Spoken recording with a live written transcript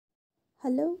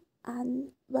Hello and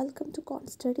welcome to Quant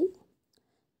Study.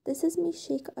 This is me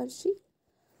Sheikh Arshi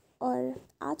और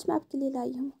आज मैं आपके लिए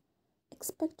लाई हूँ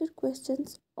expected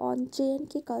questions on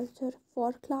J&K culture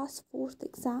for class 4th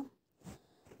exam.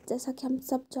 जैसा कि हम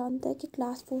सब जानते हैं कि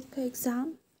क्लास 4th का एग्ज़ाम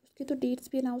उसके तो डेट्स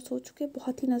भी अनाउंस हो चुके हैं,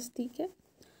 बहुत ही नज़दीक है।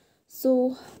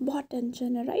 बहुत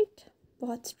टेंशन है, राइट?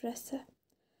 बहुत स्ट्रेस है।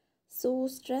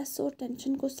 स्ट्रेस और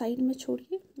टेंशन को साइड में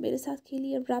छोड़िए, मेरे साथ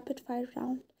खेलिए रैपिड फायर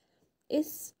राउंड।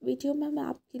 इस वीडियो में मैं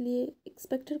आपके लिए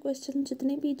एक्सपेक्टेड क्वेश्चन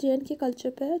जितने भी J&K कल्चर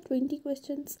पे है 20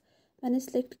 क्वेश्चंस मैंने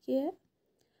सेलेक्ट किए हैं।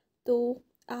 तो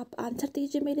आप आंसर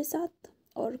दीजिए मेरे साथ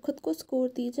और ख़ुद को स्कोर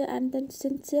दीजिए एंड देन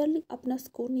सिंसियरली अपना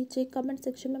स्कोर नीचे कमेंट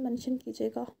सेक्शन में मेंशन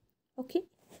कीजिएगा। ओके,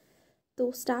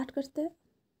 तो स्टार्ट करते हैं।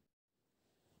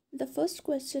 The first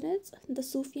question is the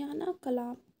Sufiyana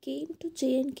Kalam came to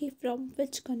J&K from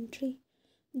which country.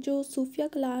 जो सूफिया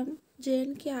कलाम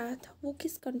J&K आया था वो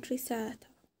किस कंट्री से आया था?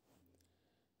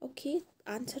 ओके,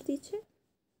 आंसर दीजिए।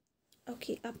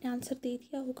 ओके, आपने आंसर दे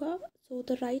दिया होगा। So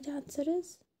the right answer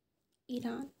is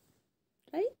Iran,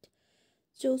 right?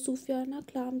 जो सूफियाना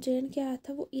कलाम J&K आया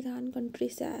था वो ईरान कंट्री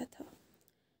से आया था।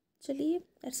 चलिए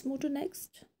let's move to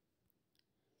next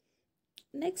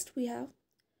we have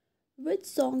which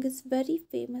song is very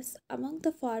famous among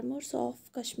the farmers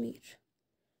of Kashmir.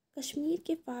 Kashmir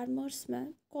के फार्मर्स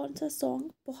में कौन सा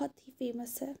सॉन्ग बहुत ही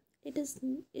फेमस है?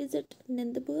 इज़ इट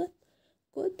निंदबुत,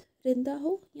 कुद, रिंदा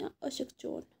हो या Ashok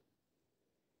चोन?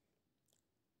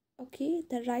 Okay,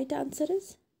 the right answer is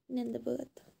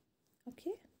Nindabirth.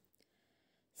 Okay,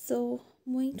 so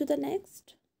moving to the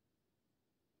next.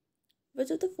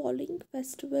 Which of the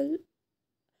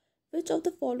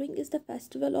following is the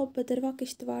festival of Bhadrawa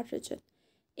Kishtwar region?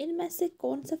 इनमें से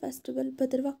कौन सा फेस्टिवल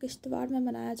भद्रवा किश्तवाड़ में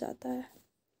मनाया जाता है?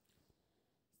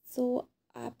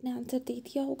 आपने आंसर दे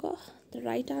दिया होगा। The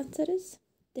right answer is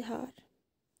Tihar.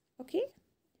 Okay,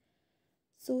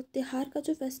 तिहार का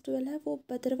जो फेस्टिवल है वो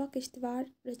भद्रवा किश्तवाड़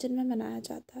रीजन में मनाया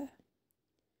जाता है।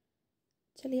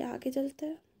 चलिए आगे चलते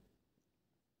हैं।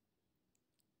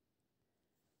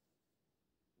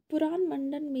 पुराण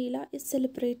मंडल मेला is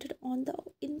celebrated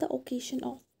in the occasion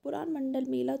of. पुराण मंडल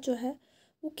मेला जो है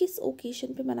वो किस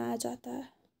ओकेशन पे मनाया जाता है?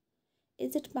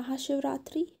 इज इट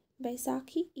महाशिवरात्रि,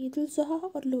 बैसाखी, ईद उल जुहा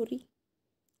और Lohri?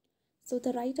 The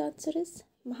right answer is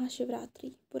Mahashivratri.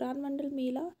 पुराण मंडल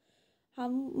मेला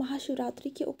हम महाशिवरात्रि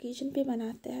के ओकेजन पे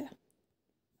मनाते हैं।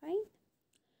 फाइन,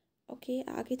 ओके,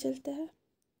 आगे चलते हैं।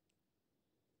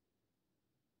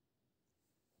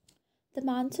 The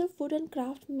Mansur Food and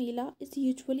Craft Mela is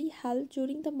usually held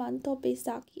during the month of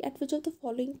Baisakhi at which of the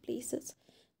following places?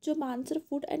 जो मानसर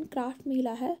फूड एंड क्राफ्ट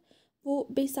मेला है वो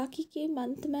बैसाखी के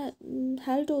मंथ में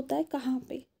हेल्ड होता है कहाँ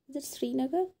पे? इज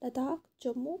श्रीनगर, लद्दाख,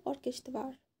 जम्मू और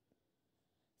Kishtwar?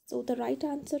 The right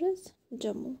answer is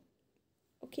Jammu.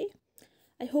 Okay,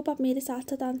 I hope आप मेरे साथ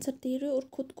साथ आंसर दे रहे हो और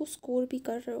ख़ुद को स्कोर भी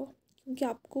कर रहे हो, क्योंकि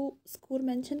आपको स्कोर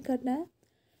मेंशन करना है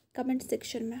कमेंट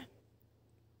सेक्शन में।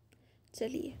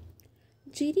 चलिए,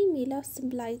 जीरी मेला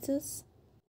symbolizes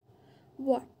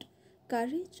what?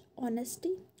 Courage,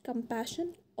 honesty, compassion,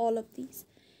 all of these.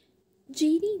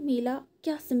 जीरी मेला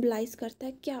क्या सिम्बलाइज करता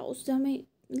है? क्या उससे हमें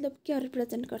मतलब क्या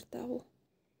रिप्रेजेंट करता है? वो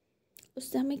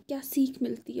उससे हमें क्या सीख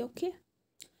मिलती है? Okay,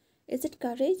 is it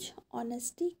courage,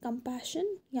 honesty,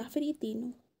 compassion या फिर ये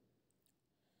तीनों?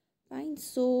 Fine,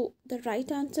 the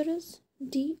right answer is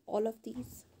D, all of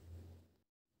these.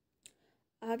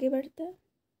 आगे बढ़ते हैं।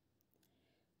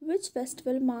 Which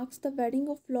festival marks the wedding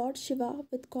of Lord Shiva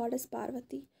with goddess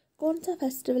Parvati. कौन सा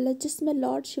फेस्टिवल है जिसमें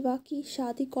लॉर्ड शिवा की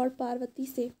शादी गॉड पार्वती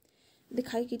से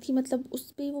दिखाई गई थी, मतलब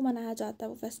उस पर वो मनाया जाता है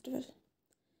वो festival?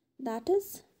 That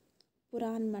is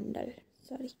Purana Mandal,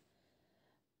 sorry.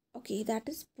 Okay, that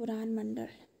is Purana Mandal.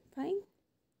 Fine,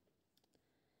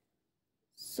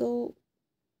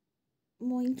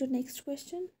 moving to next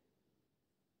question.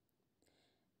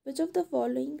 Which of the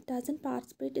following doesn't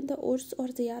participate in the उर्स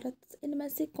और ज़ियारत। इनमें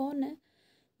से कौन है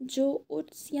जो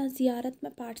उर्स या ज़ियारत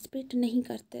में पार्टिसिपेट नहीं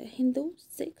करते हैं? Hindu,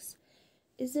 Sikhs,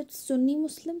 is it Sunni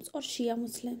Muslims और शिया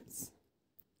मुस्लिम्स?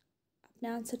 आपने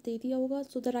आंसर दे दिया होगा।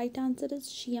 द राइट आंसर इज़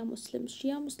शिया मुस्लिम।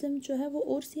 शिया मुस्लिम जो है वो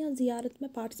उर्स या ज़ियारत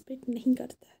में पार्टिसिपेट नहीं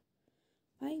करता है।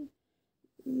 Fine,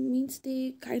 means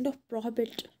they kind of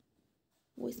prohibit,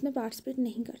 वो इसमें पार्टिसिपेट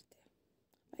नहीं करते।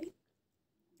 फाइन,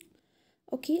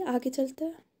 ओके, आगे चलते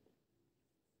हैं।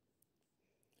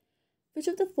 Which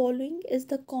of the following is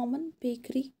the common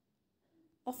bakery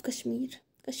of Kashmir.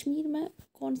 Kashmir में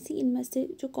कौन सी इनमें से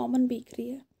जो कॉमन बेकरी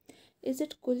है? इज़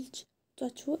इट कुल्च,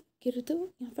 चचो, गिरदो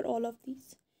या फिर ऑल ऑफ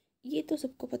दीज? ये तो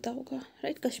सबको पता होगा,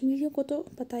 राइट? कश्मीरियों को तो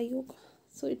पता ही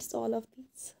होगा। It's all of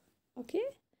these. Okay,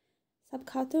 सब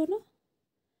खाते हो ना?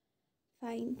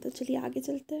 फाइन, तो चलिए आगे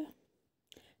चलते हैं।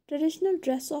 Traditional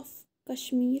dress of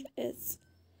Kashmir is,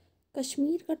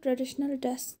 Kashmir का ट्रेडिशनल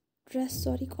ड्रेस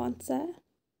कौन सा है?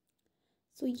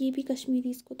 सो ये भी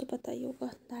कश्मीरीज को तो पता ही होगा,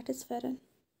 दैट इज़ फेरन,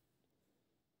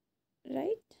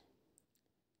 राइट।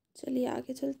 चलिए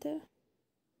आगे चलते हैं।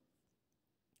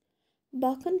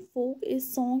 बाकन फोक is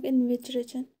song in which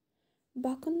region,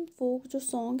 बाकन फोक जो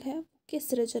सॉन्ग है वो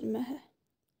किस रीजन में है?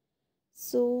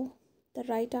 So the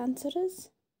right answer is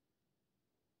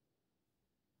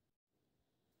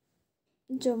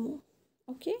Jammu.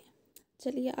 Okay,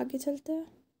 चलिए आगे चलते हैं।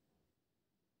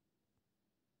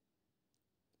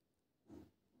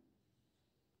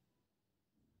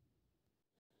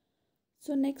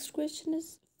 So next question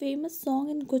is famous song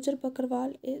in गुजर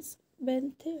बकरवाल इज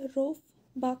बेंथे, रोफ,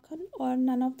 बाखन और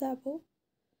none of the above?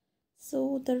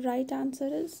 So the right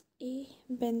answer is a,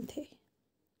 बेंथे।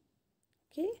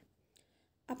 Okay,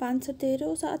 आप आंसर दे रहे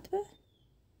हो साथ में,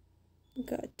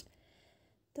 गुड।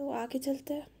 तो आगे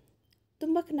चलते हैं।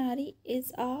 तुम्बक नारी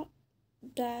is a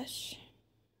dash,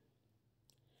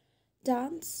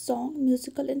 dance, song,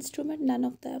 musical instrument, none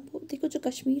of the above? देखो जो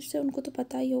कश्मीर से उनको तो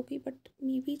पता ही होगी, बट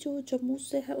मे बी जो जम्मू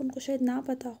से है उनको शायद ना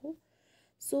पता हो।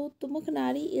 सो तुमुक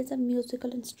नारी इज़ अ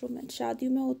म्यूज़िकल इंस्ट्रूमेंट,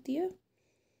 शादियों में होती है,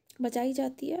 बजाई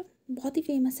जाती है, बहुत ही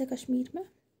फेमस है कश्मीर में,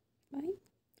 राइट।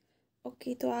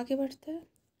 ओके, तो आगे बढ़ते हैं।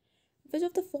 Which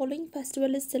of the following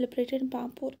festival is celebrated in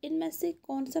Pampore? इनमें से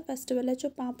कौन सा फेस्टिवल है जो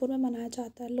पामपुर में मनाया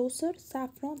जाता है? लोसर,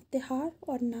 सैफरॉन, तिहार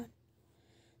और नान?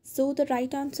 So the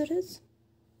right answer is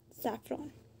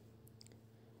saffron.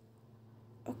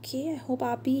 Okay, I hope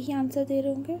आप भी यही आंसर दे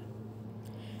रहे होंगे।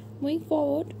 Moving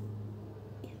forward,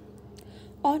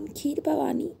 on kheer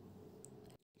Bhavani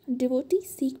devotee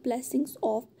seek blessings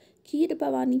of, खीर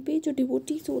भवानी पे जो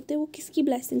डिवोटीज होते हैं वो किसकी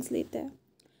ब्लेसिंग्स लेते हैं?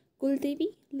 कुलदेवी,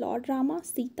 लॉर्ड रामा,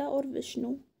 सीता और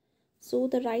Vishnu? So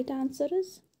the right answer is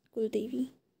कुलदेवी।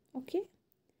 ओके,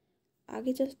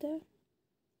 आगे चलते हैं।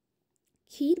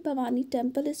 खीर Bhavani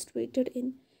temple is situated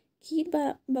in, kheer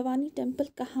Bhavani temple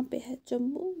कहाँ पे है?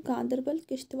 जम्मू, गांदरबल,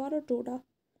 किश्तवाड़ और डोडा?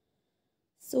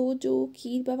 सो जो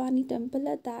खीर भवानी टेम्पल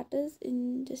है that is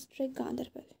in district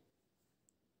Ganderbal.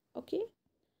 Okay,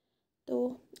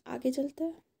 तो आगे चलते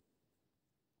हैं।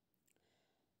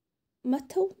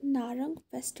 मथु Narang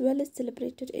festival is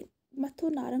celebrated in, मथु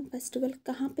Narang festival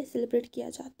कहाँ पे सेलिब्रेट किया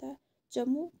जाता है?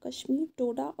 जम्मू, कश्मीर,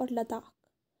 डोडा और Ladakh?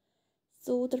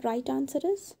 So the right answer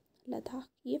is Ladakh,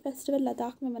 ये फेस्टिवल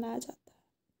लद्दाख में मनाया जाता है।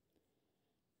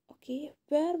 ओके,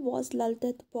 वेयर वॉज लल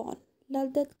देत बॉर्न, लल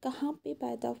देत कहाँ पे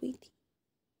पैदा हुई थी?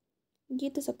 ये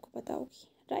तो सबको पता होगी,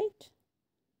 right.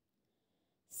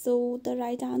 So the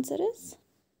right answer is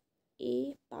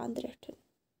a, पांद्रेटन,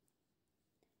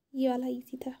 ये वाला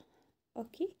इजी था।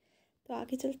 ओके, तो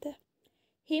आगे चलते हैं।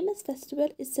 हेमस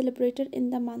festival is celebrated in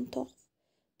the month of,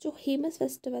 जो हेमस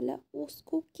फेस्टिवल है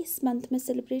उसको किस मंथ में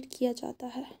सेलिब्रेट किया जाता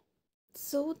है?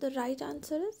 So the right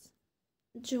answer is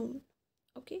June.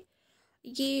 Okay,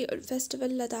 ये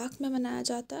फेस्टिवल लद्दाख में मनाया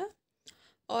जाता है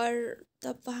और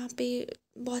तब वहाँ पे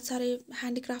बहुत सारे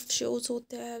हैंडीक्राफ्ट शोज़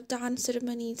होते हैं, डांस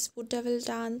सेरेमनीज, वो डेविल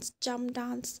डांस, जंप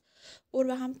डांस, और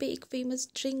वहाँ पे एक फेमस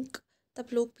ड्रिंक तब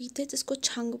लोग पीते हैं जिसको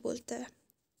छंग बोलते हैं।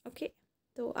 ओके,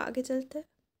 तो आगे चलते हैं।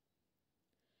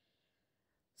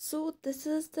 So this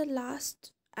is the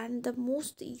last and the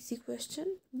most easy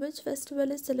question, which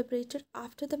festival is celebrated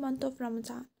after the month of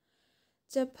Ramzan?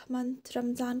 जब मंथ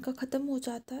रमज़ान का ख़त्म हो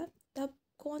जाता है तब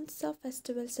कौन सा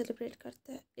फेस्टिवल सेलिब्रेट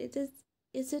करते हैं?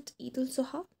 Is it Eid ul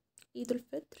Zuha, Eid ul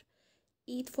Fitr,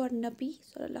 Eid for नबी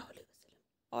सल्लल्लाहु अलैहि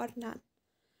वसल्लम और नान?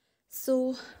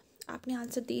 सो आपने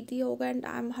आंसर दे दिया होगा एंड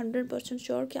आई एम 100%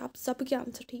 श्योर कि आप सबके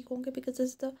आंसर ठीक होंगे because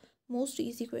is the most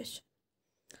easy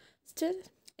question. Still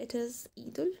it is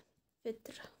Eid ul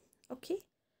Fitr. Okay,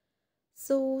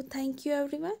 so thank you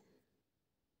everyone.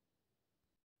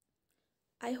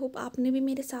 I hope आपने भी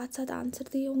मेरे साथ साथ आंसर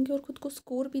दिए होंगे और ख़ुद को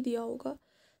स्कोर भी दिया होगा।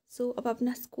 सो अब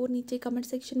अपना स्कोर नीचे कमेंट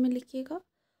सेक्शन में लिखिएगा।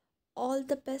 All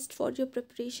the best for your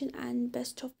preparation and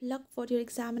best of luck for your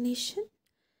examination.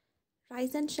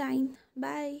 Rise and shine,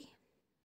 bye.